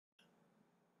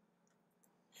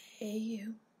Hey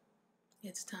you,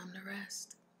 it's time to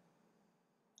rest.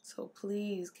 So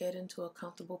please get into a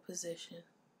comfortable position.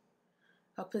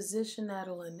 A position that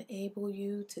will enable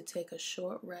you to take a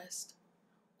short rest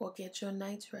or get your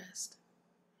night's rest.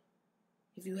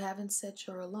 If you haven't set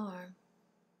your alarm,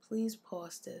 please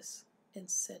pause this and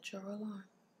set your alarm.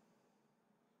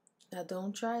 Now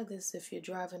don't try this if you're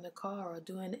driving a car or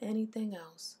doing anything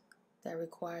else that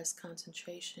requires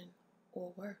concentration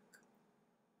or work.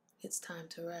 It's time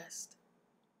to rest.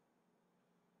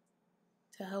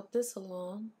 To help this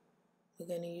along, we're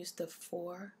going to use the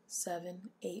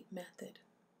 4-7-8 method.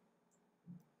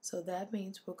 So that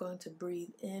means we're going to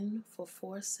breathe in for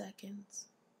 4 seconds,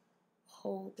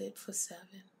 hold it for 7,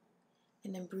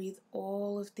 and then breathe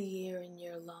all of the air in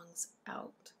your lungs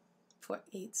out for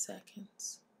 8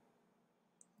 seconds.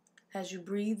 As you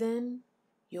breathe in,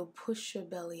 you'll push your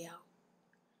belly out.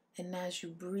 And as you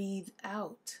breathe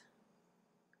out,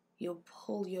 you'll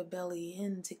pull your belly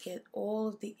in to get all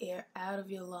of the air out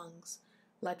of your lungs,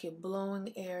 like you're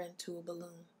blowing air into a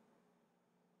balloon.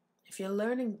 If you're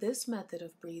learning this method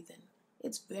of breathing,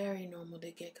 it's very normal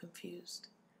to get confused.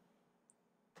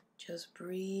 Just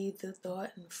breathe the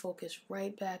thought and focus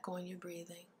right back on your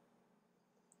breathing.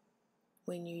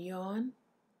 When you yawn,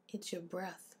 it's your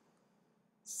breath,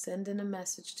 sending a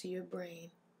message to your brain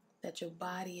that your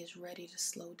body is ready to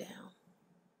slow down.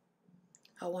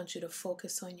 I want you to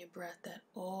focus on your breath at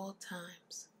all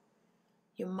times.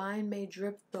 Your mind may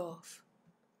drift off,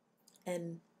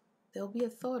 and there'll be a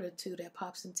thought or two that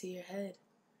pops into your head.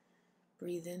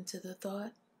 Breathe into the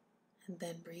thought, and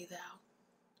then breathe out.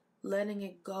 Letting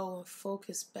it go and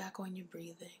focus back on your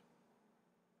breathing.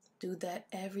 Do that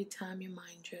every time your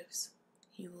mind drifts.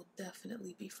 You will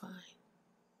definitely be fine.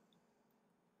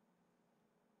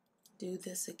 Do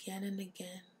this again and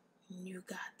again, and you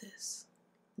got this.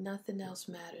 Nothing else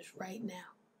matters right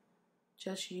now.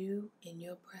 Just you and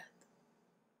your breath.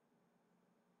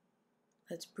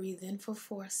 Let's breathe in for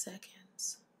 4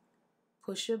 seconds.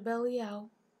 Push your belly out,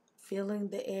 feeling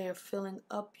the air filling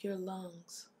up your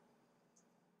lungs.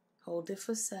 Hold it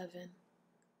for 7.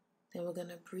 Then we're going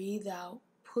to breathe out,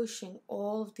 pushing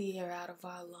all of the air out of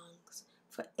our lungs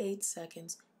for 8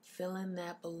 seconds, filling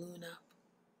that balloon up.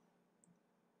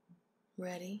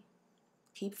 Ready?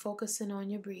 Keep focusing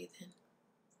on your breathing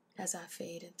as I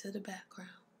fade into the background.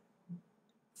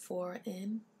 4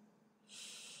 in.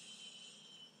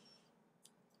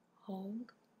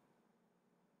 Hold.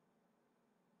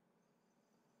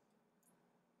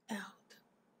 Out.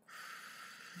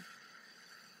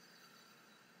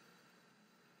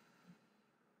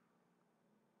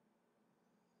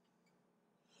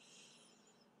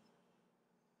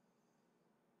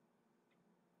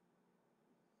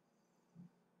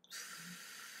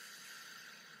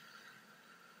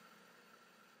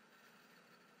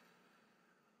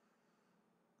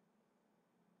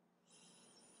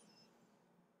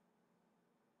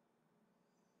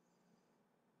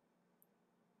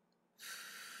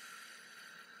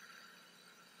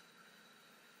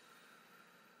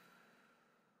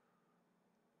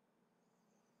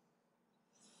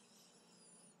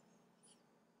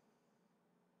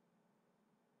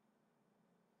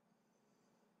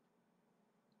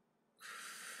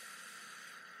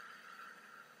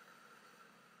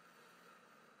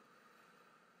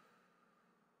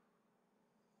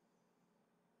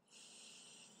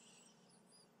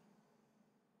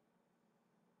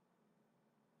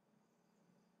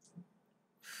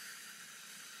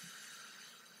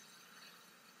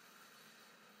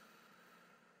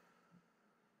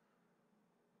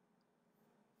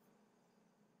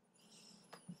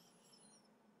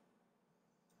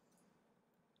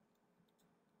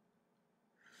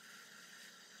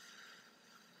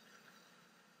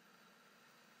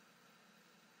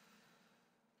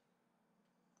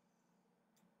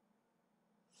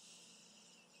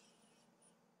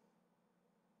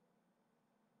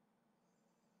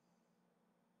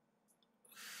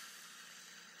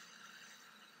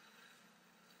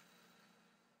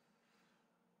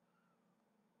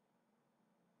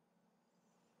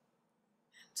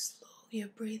 And slow your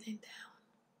breathing down.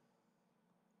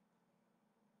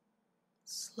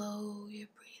 Slow your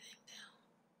breathing down.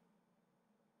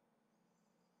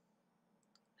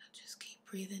 Now just keep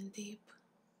breathing deep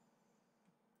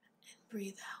and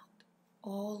breathe out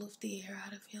all of the air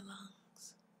out of your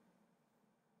lungs.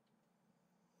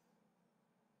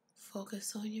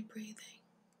 Focus on your breathing.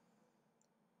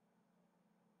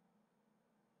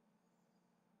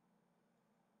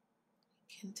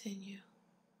 Continue.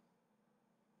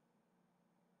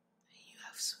 You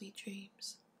have sweet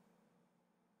dreams.